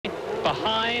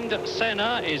Behind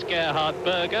Senna is Gerhard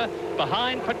Berger.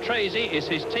 Behind Patrese is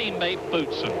his teammate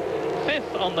Boutsen.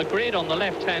 Fifth on the grid on the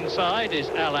left-hand side is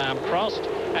Alain Prost,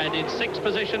 and in sixth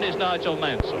position is Nigel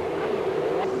Mansell.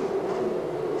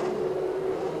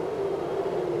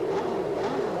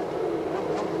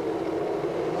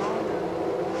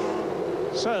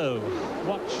 So,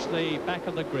 watch the back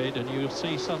of the grid and you'll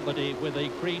see somebody with a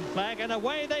green flag, and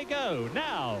away they go.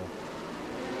 Now,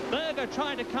 Berger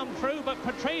trying to come through, but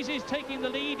Patrese is taking the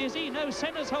lead. Is he? No,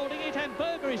 Senna's holding it, and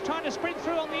Berger is trying to sprint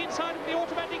through on the inside of the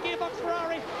automatic gearbox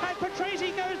Ferrari, and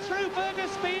Patrese goes through. Berger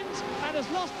spins and has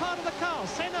lost part of the car.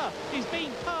 Senna is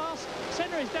being passed.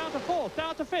 Senna is down to fourth,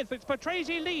 down to fifth. It's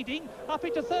Patrese leading. Up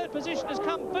into third position has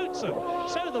come Boutsen.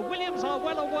 So the Williams are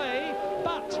well away,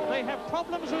 but they have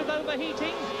problems with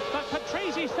overheating. But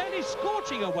Patrese is fairly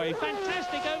scorching away.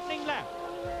 Fantastic opening lap.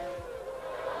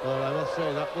 Well, I must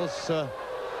say that was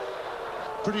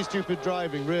pretty stupid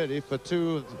driving, really, for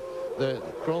two of the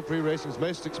Grand Prix racing's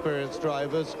most experienced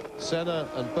drivers, Senna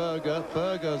and Berger.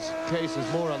 Berger's case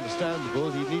is more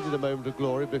understandable. He needed a moment of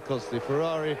glory because the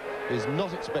Ferrari is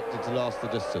not expected to last the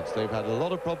distance. They've had a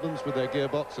lot of problems with their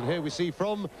gearbox, and here we see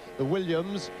from the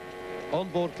Williams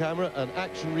onboard camera an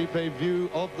action replay view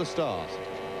of the start.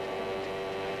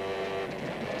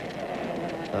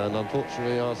 And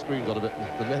unfortunately our screen got a bit,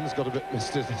 the lens got a bit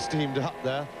steamed up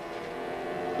there.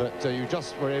 But you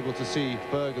just were able to see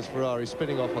Berger's Ferrari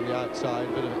spinning off on the outside.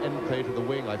 A bit of end plate of the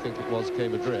wing, I think it was,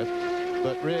 came adrift.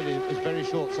 But really, it's very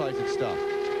short-sighted stuff.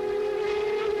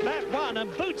 Lap one,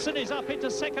 and Boutsen is up into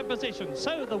second position.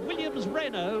 So the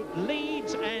Williams-Renault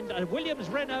leads, and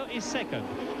Williams-Renault is second.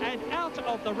 And out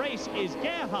of the race is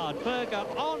Gerhard Berger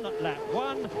on lap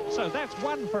one. So that's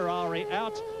one Ferrari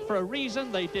out for a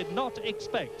reason they did not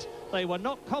expect. They were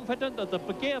not confident that the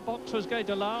gearbox was going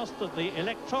to last, that the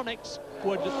electronics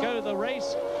would go the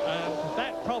race.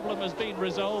 That problem has been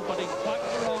resolved, but in quite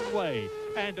the wrong way.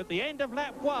 And at the end of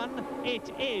lap one, it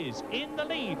is in the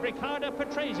lead, Riccardo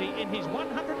Patrese in his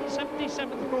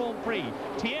 177th Grand Prix.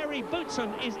 Thierry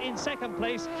Boutsen is in second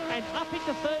place, and up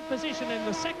into third position in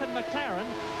the second McLaren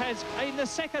in the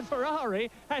second Ferrari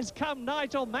has come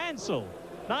Nigel Mansell.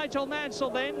 Nigel Mansell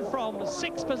then, from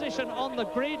sixth position on the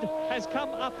grid, has come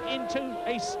up into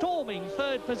a storming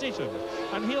third position.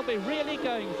 And he'll be really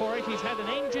going for it. He's had an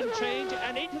engine change,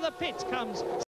 and into the pits comes